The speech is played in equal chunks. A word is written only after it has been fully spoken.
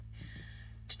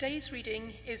Today's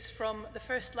reading is from the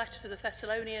first letter to the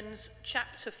Thessalonians,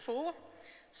 chapter 4,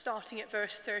 starting at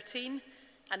verse 13,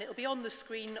 and it'll be on the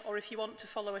screen, or if you want to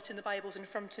follow it in the Bibles in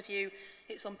front of you,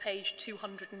 it's on page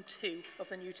 202 of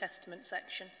the New Testament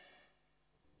section.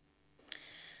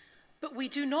 But we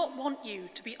do not want you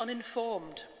to be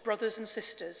uninformed, brothers and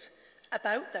sisters,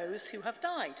 about those who have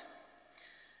died,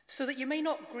 so that you may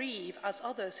not grieve as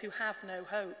others who have no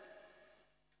hope.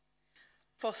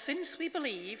 For since we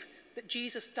believe that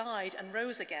Jesus died and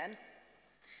rose again,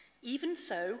 even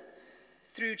so,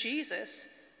 through Jesus,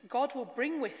 God will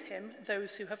bring with him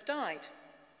those who have died.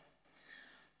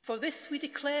 For this we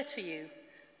declare to you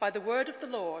by the word of the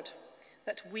Lord,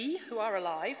 that we who are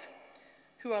alive,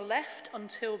 who are left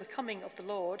until the coming of the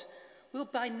Lord, will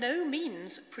by no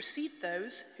means precede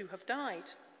those who have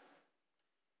died.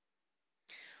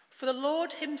 For the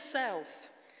Lord himself,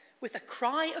 with a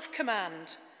cry of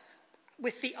command,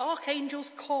 with the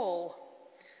archangel's call,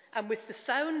 and with the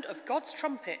sound of God's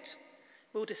trumpet,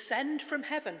 will descend from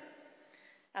heaven,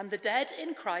 and the dead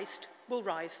in Christ will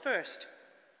rise first.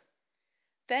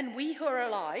 Then we who are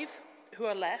alive, who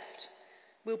are left,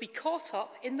 will be caught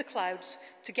up in the clouds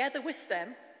together with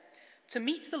them to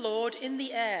meet the Lord in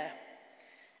the air,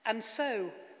 and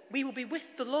so we will be with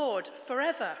the Lord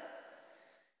forever.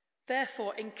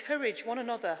 Therefore, encourage one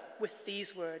another with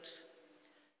these words.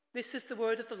 This is the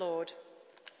word of the Lord.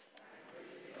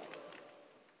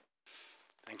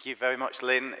 Thank you very much,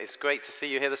 Lynn. It's great to see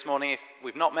you here this morning. If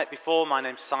we've not met before, my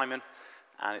name's Simon,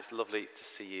 and it's lovely to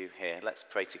see you here. Let's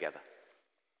pray together.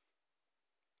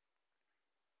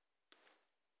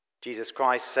 Jesus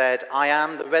Christ said, "I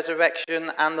am the resurrection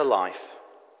and the life.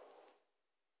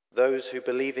 Those who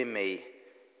believe in me,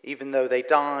 even though they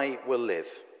die, will live."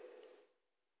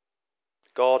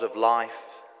 God of life,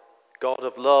 God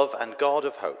of love, and God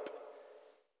of hope,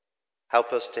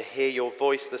 help us to hear your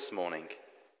voice this morning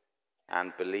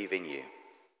and believe in you.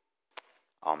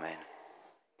 Amen.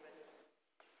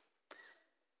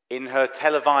 In her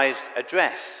televised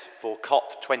address for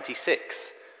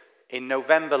COP26 in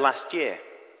November last year,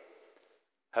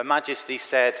 Her Majesty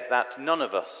said that none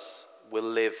of us will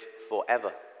live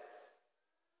forever.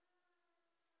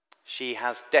 She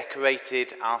has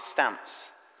decorated our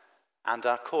stamps and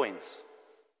our coins.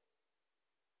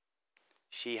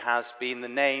 She has been the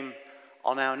name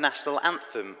on our national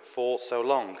anthem for so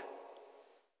long.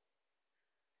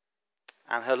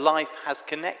 And her life has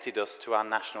connected us to our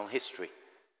national history,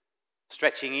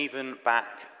 stretching even back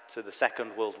to the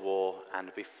Second World War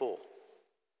and before.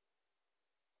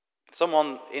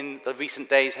 Someone in the recent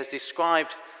days has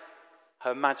described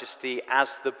Her Majesty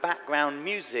as the background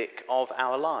music of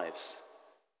our lives.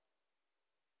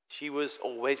 She was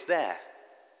always there,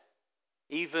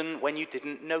 even when you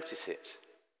didn't notice it,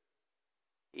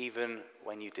 even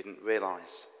when you didn't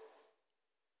realize.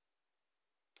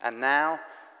 And now,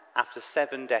 after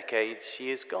 7 decades,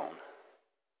 she is gone.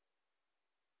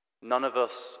 None of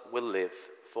us will live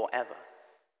forever.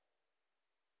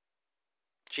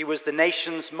 She was the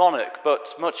nation's monarch,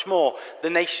 but much more, the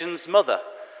nation's mother,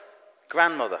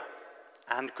 grandmother,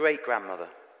 and great-grandmother.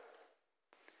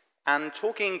 And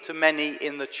talking to many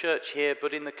in the church here,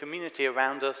 but in the community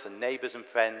around us and neighbours and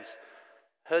friends,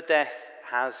 her death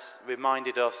has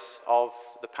reminded us of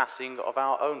the passing of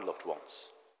our own loved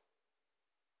ones.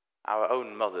 Our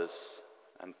own mothers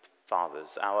and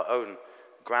fathers, our own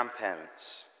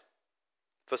grandparents.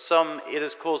 For some, it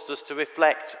has caused us to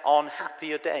reflect on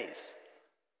happier days,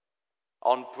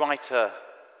 on brighter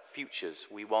futures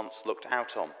we once looked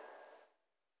out on.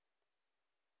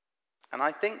 And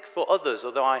I think for others,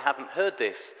 although I haven't heard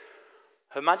this,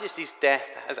 Her Majesty's death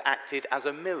has acted as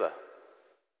a mirror.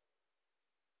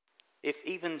 If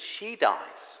even she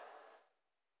dies,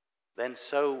 then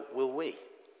so will we.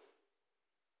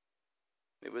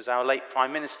 It was our late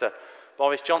Prime Minister,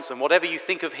 Boris Johnson. Whatever you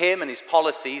think of him and his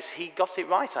policies, he got it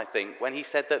right, I think, when he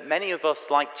said that many of us,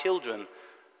 like children,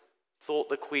 thought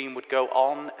the Queen would go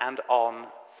on and on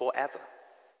forever.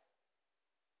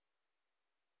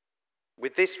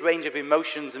 With this range of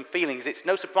emotions and feelings, it's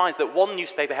no surprise that one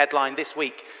newspaper headline this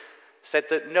week said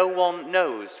that no one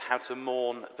knows how to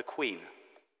mourn the Queen.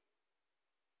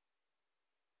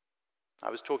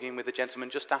 I was talking with a gentleman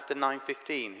just after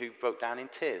 9:15 who broke down in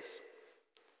tears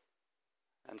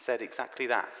and said exactly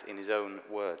that in his own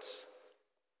words.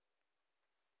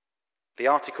 The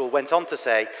article went on to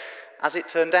say, as it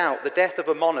turned out, the death of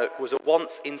a monarch was a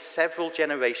once in several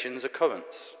generations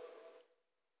occurrence.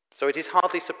 So it is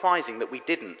hardly surprising that we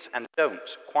didn't and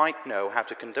don't quite know how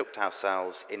to conduct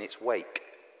ourselves in its wake.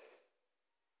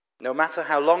 No matter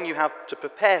how long you have to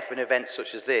prepare for an event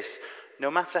such as this, no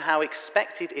matter how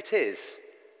expected it is,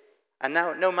 And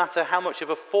now, no matter how much of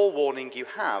a forewarning you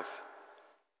have,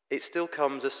 it still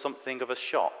comes as something of a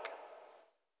shock,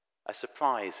 a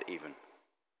surprise even.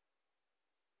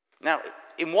 Now,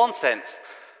 in one sense,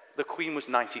 the Queen was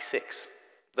 96.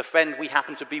 The friend we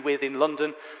happened to be with in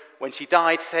London when she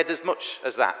died said as much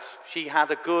as that. She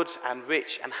had a good and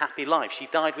rich and happy life. She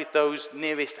died with those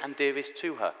nearest and dearest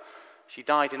to her. She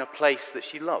died in a place that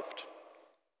she loved.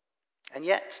 And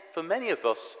yet, for many of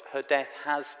us, her death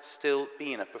has still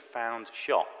been a profound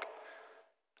shock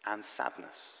and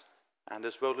sadness. And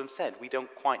as Roland said, we don't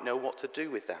quite know what to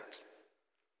do with that.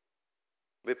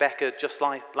 Rebecca, just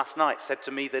like last night, said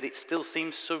to me that it still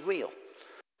seems surreal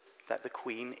that the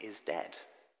Queen is dead.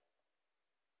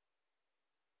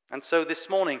 And so this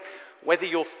morning, whether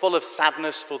you're full of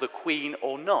sadness for the Queen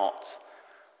or not,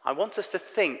 I want us to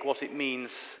think what it means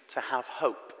to have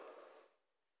hope.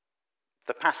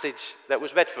 The passage that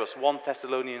was read for us, 1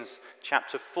 Thessalonians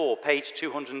chapter 4, page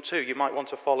 202, you might want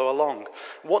to follow along.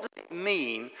 What does it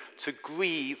mean to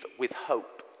grieve with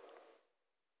hope?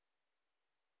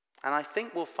 And I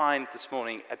think we'll find this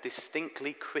morning a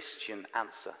distinctly Christian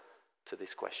answer to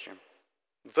this question.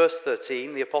 Verse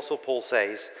 13, the Apostle Paul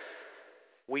says,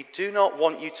 "We do not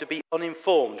want you to be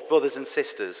uninformed, brothers and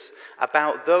sisters,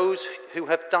 about those who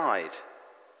have died,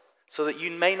 so that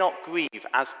you may not grieve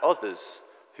as others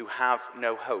who have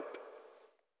no hope."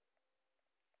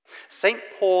 St.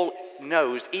 Paul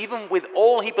knows, even with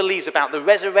all he believes about the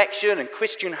resurrection and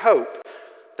Christian hope,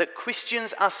 that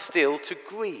Christians are still to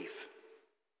grieve.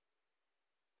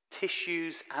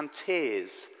 Tissues and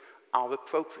tears are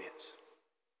appropriate.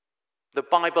 The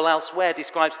Bible elsewhere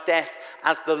describes death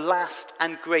as the last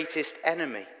and greatest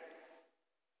enemy.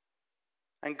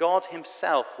 And God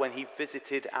himself, when he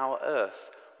visited our earth,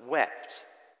 wept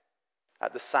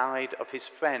at the side of his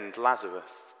friend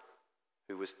Lazarus,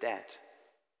 who was dead.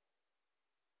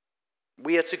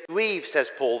 We are to grieve, says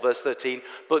Paul, verse 13,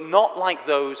 but not like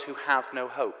those who have no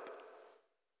hope.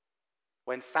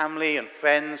 When family and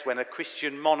friends, when a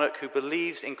Christian monarch who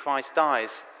believes in Christ dies,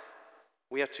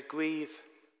 we are to grieve,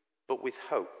 but with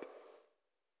hope.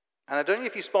 And I don't know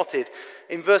if you spotted,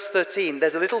 in verse 13,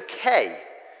 there's a little K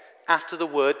after the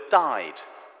word died.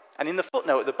 And in the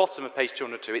footnote at the bottom of page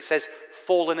 202, it says,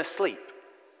 fallen asleep.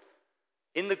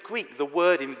 In the Greek, the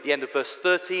word in the end of verse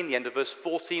 13, the end of verse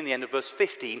 14, the end of verse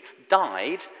 15,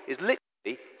 died, is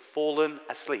literally fallen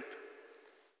asleep.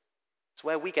 It's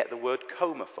where we get the word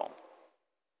coma from.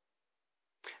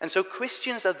 And so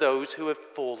Christians are those who have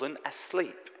fallen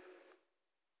asleep.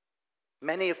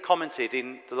 Many have commented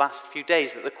in the last few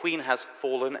days that the Queen has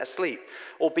fallen asleep,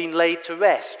 or been laid to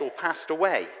rest, or passed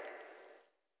away.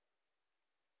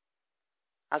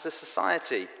 As a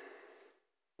society,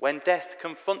 when death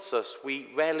confronts us, we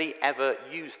rarely ever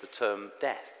use the term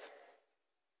death.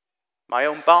 My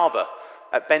own barber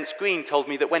at Bents Green told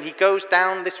me that when he goes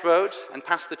down this road and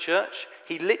past the church,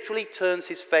 he literally turns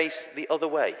his face the other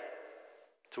way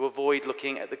to avoid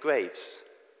looking at the graves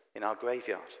in our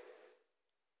graveyard.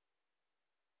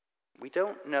 We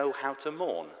don't know how to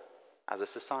mourn as a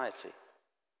society.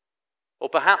 Or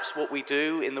perhaps what we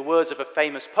do, in the words of a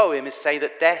famous poem, is say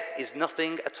that death is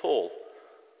nothing at all.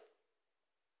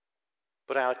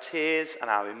 But our tears and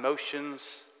our emotions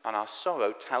and our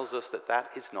sorrow tells us that that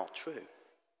is not true.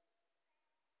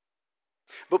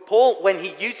 But Paul, when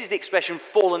he uses the expression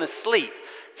fallen asleep,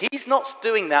 he's not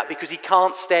doing that because he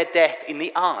can't stare death in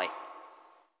the eye.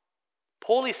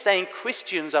 Paul is saying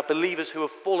Christians are believers who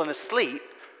have fallen asleep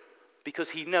because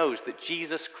he knows that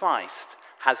Jesus Christ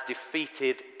has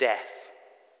defeated death.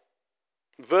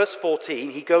 Verse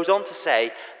 14, he goes on to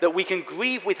say that we can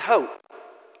grieve with hope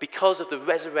because of the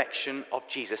resurrection of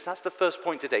Jesus. That's the first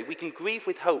point today. We can grieve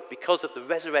with hope because of the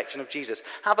resurrection of Jesus.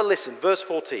 Have a listen. Verse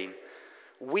 14.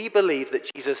 We believe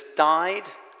that Jesus died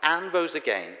and rose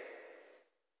again.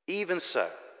 Even so,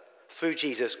 through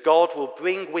Jesus, God will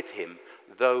bring with him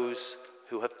those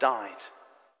who have died.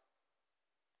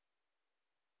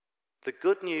 The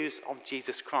good news of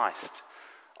Jesus Christ,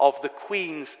 of the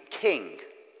Queen's King,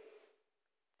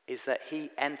 is that he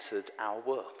entered our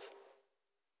world.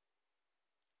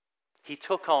 He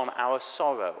took on our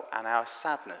sorrow and our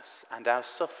sadness and our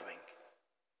suffering.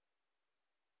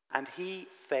 And he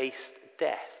faced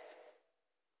death.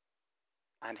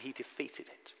 And he defeated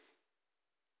it.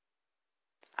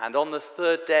 And on the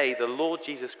third day, the Lord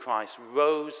Jesus Christ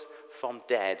rose from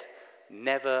dead,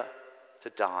 never to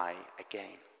die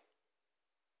again.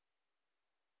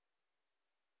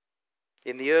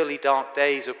 In the early dark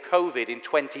days of COVID in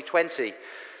 2020,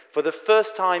 for the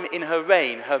first time in her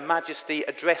reign, Her Majesty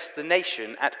addressed the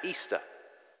nation at Easter.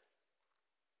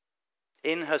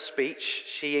 In her speech,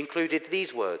 she included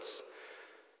these words: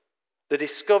 The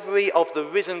discovery of the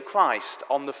risen Christ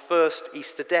on the first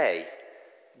Easter day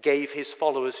gave his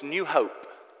followers new hope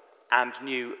and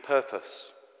new purpose.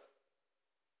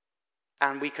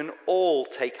 And we can all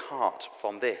take heart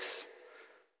from this.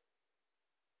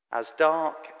 As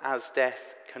dark as death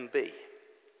can be,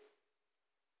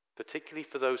 particularly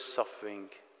for those suffering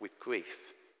with grief,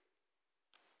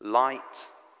 light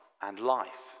and life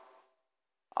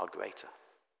are greater.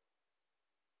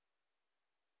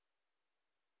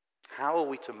 How are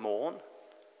we to mourn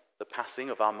the passing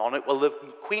of our monarch? Well, the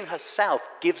Queen herself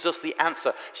gives us the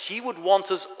answer. She would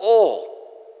want us all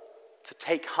to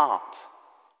take heart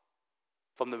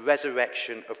from the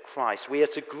resurrection of Christ. We are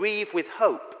to grieve with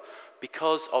hope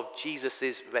because of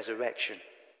Jesus' resurrection.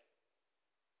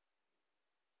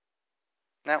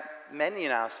 Now, many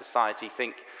in our society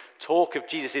think talk of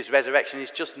Jesus' resurrection is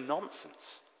just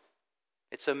nonsense.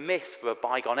 It's a myth for a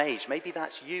bygone age. Maybe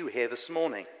that's you here this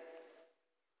morning.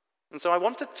 And so I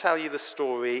want to tell you the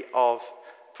story of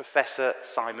Professor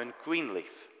Simon Greenleaf.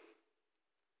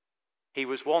 He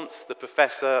was once the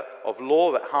professor of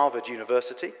law at Harvard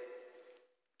University.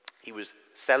 He was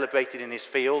celebrated in his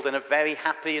field and a very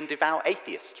happy and devout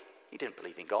atheist. He didn't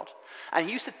believe in God. And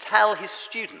he used to tell his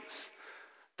students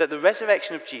that the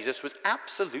resurrection of Jesus was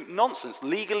absolute nonsense,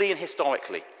 legally and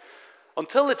historically,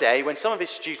 until the day when some of his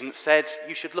students said,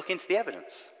 you should look into the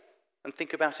evidence and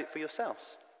think about it for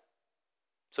yourselves.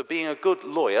 So being a good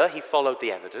lawyer, he followed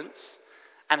the evidence,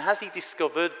 and as he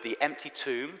discovered the empty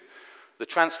tomb, the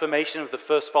transformation of the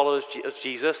first followers of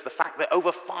Jesus, the fact that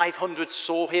over 500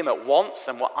 saw him at once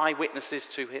and were eyewitnesses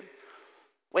to him,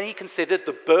 when he considered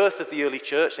the birth of the early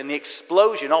church and the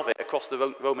explosion of it across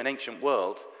the Roman ancient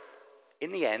world,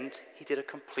 in the end, he did a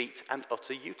complete and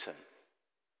utter U-turn.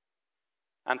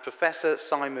 And Professor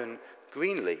Simon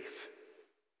Greenleaf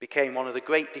became one of the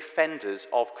great defenders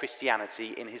of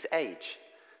Christianity in his age.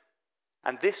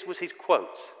 And this was his quote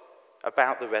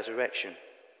about the resurrection.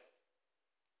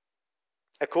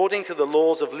 According to the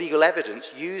laws of legal evidence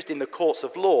used in the courts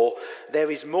of law,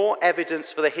 there is more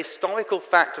evidence for the historical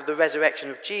fact of the resurrection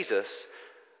of Jesus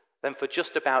than for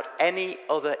just about any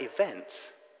other event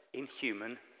in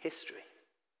human history.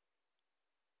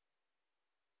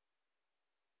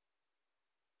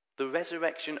 The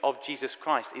resurrection of Jesus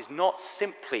Christ is not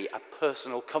simply a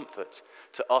personal comfort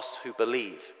to us who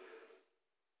believe,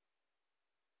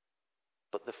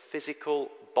 but the physical,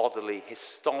 bodily,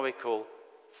 historical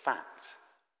fact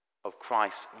of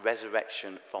Christ's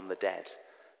resurrection from the dead,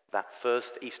 that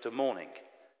first Easter morning,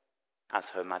 as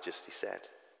Her Majesty said.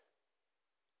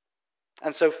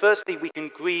 And so firstly, we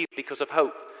can grieve because of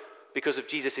hope, because of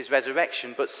Jesus'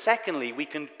 resurrection, but secondly, we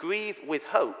can grieve with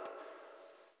hope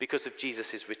because of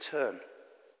Jesus' return.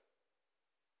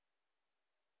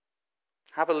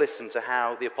 Have a listen to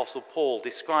how the Apostle Paul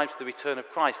describes the return of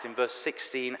Christ in verse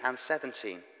 16 and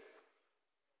 17.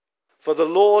 For the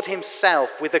Lord himself,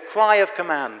 with a cry of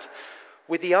command,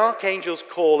 with the archangel's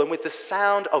call, and with the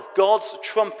sound of God's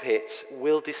trumpet,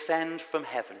 will descend from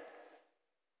heaven.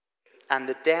 And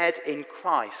the dead in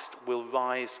Christ will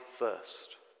rise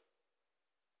first.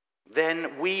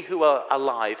 Then we who are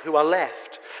alive, who are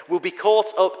left, will be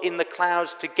caught up in the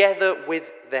clouds together with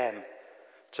them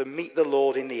to meet the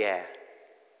Lord in the air.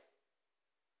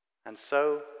 And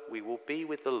so we will be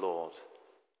with the Lord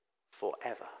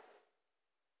forever.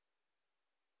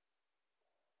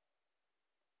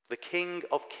 The King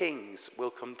of Kings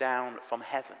will come down from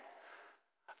heaven.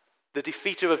 The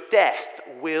defeater of death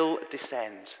will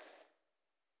descend.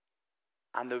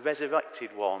 And the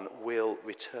resurrected one will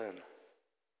return.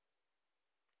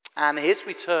 And his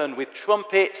return with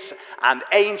trumpets and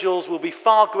angels will be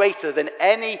far greater than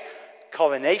any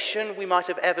coronation we might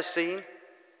have ever seen,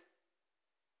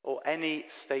 or any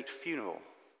state funeral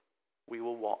we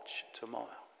will watch tomorrow.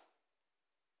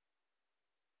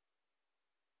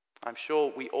 I'm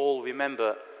sure we all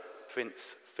remember Prince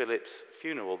Philip's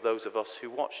funeral, those of us who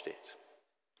watched it.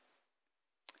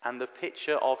 And the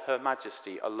picture of Her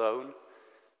Majesty alone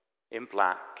in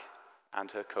black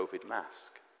and her COVID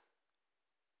mask.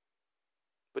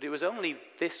 But it was only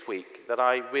this week that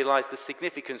I realized the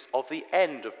significance of the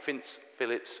end of Prince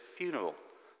Philip's funeral.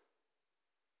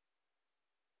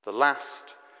 The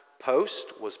last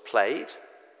post was played,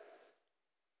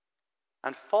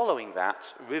 and following that,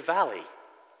 Reveille,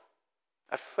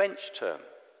 a French term,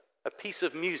 a piece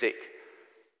of music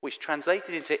which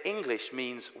translated into English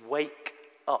means wake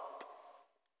up.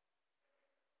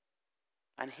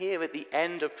 And here at the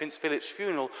end of Prince Philip's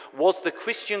funeral was the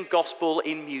Christian gospel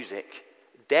in music.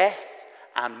 Death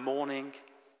and mourning,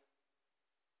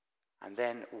 and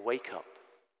then wake up.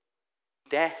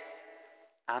 Death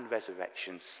and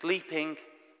resurrection. Sleeping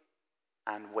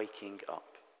and waking up.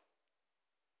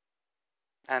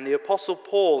 And the Apostle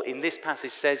Paul in this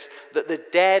passage says that the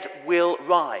dead will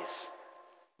rise,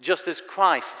 just as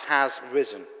Christ has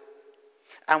risen.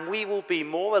 And we will be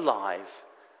more alive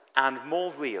and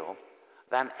more real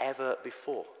than ever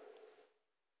before.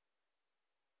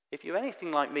 If you're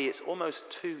anything like me, it's almost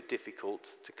too difficult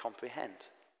to comprehend.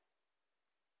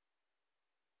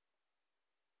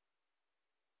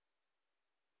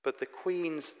 But the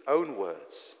Queen's own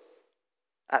words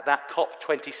at that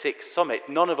COP26 summit,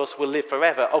 none of us will live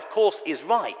forever, of course is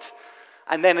right.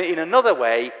 And then in another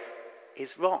way,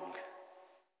 is wrong.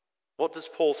 What does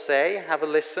Paul say? Have a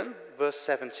listen. Verse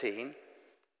 17.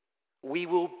 We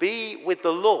will be with the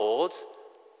Lord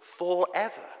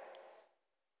forever.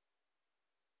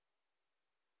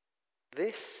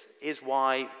 This is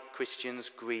why Christians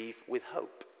grieve with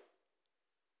hope.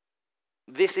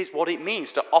 This is what it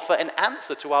means to offer an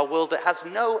answer to our world that has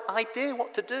no idea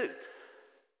what to do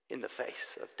in the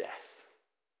face of death.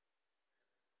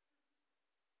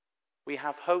 We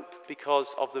have hope because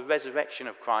of the resurrection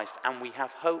of Christ, and we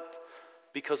have hope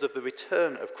because of the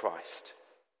return of Christ.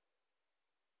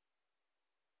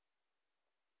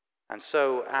 And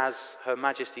so, as Her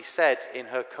Majesty said in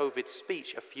her COVID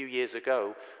speech a few years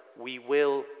ago, we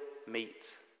will meet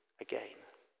again.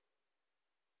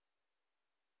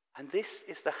 And this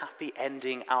is the happy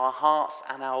ending our hearts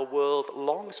and our world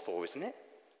longs for, isn't it?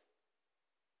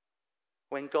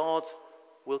 When God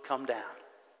will come down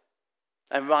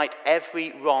and right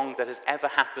every wrong that has ever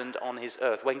happened on his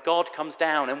earth. When God comes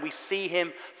down and we see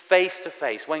him face to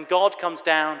face. When God comes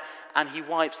down and he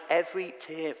wipes every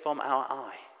tear from our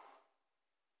eye.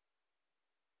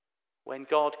 When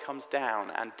God comes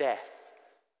down and death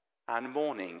and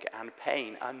mourning and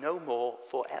pain are no more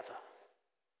forever.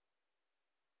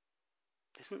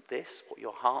 Isn't this what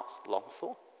your hearts long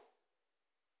for?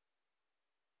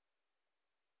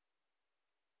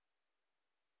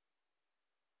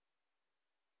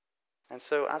 And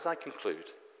so, as I conclude,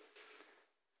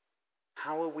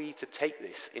 how are we to take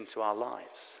this into our lives?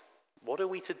 What are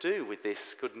we to do with this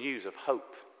good news of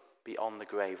hope beyond the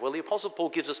grave? Well, the Apostle Paul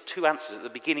gives us two answers at the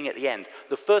beginning and at the end.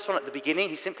 The first one at the beginning,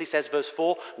 he simply says, verse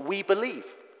 4, we believe.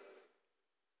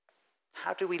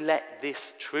 How do we let this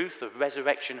truth of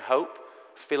resurrection hope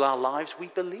fill our lives? We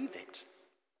believe it.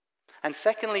 And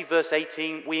secondly, verse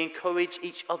 18, we encourage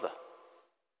each other.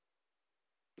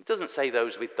 It doesn't say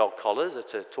those with dog collars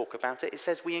are to talk about it. It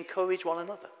says we encourage one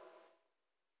another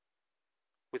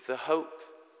with the hope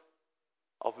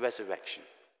of resurrection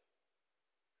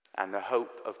and the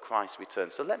hope of Christ's return.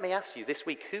 So let me ask you this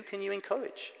week, who can you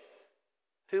encourage?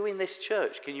 Who in this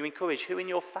church can you encourage? Who in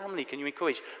your family can you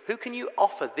encourage? Who can you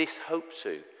offer this hope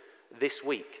to this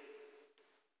week,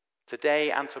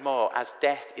 today and tomorrow, as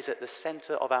death is at the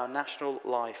centre of our national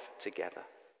life together?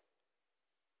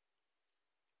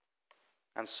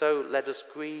 And so let us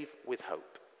grieve with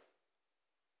hope.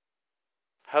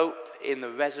 Hope in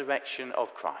the resurrection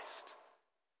of Christ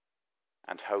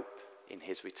and hope in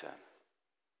his return.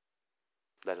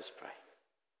 Let us pray.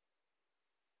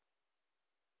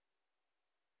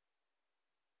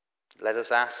 Let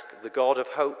us ask the God of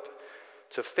hope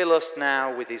to fill us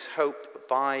now with his hope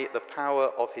by the power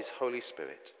of his Holy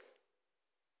Spirit.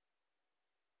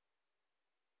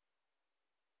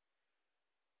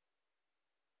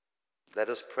 Let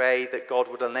us pray that God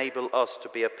would enable us to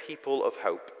be a people of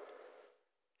hope,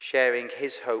 sharing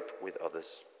his hope with others.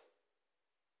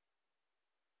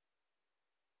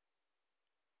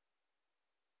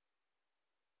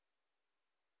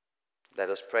 Let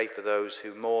us pray for those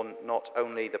who mourn not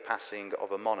only the passing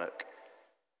of a monarch,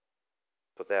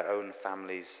 but their own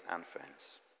families and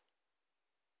friends.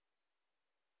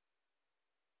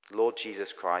 Lord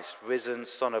Jesus Christ, risen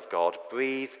Son of God,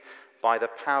 breathe by the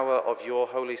power of your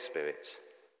Holy Spirit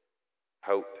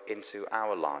hope into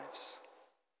our lives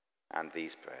and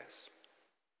these prayers.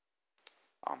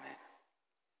 Amen.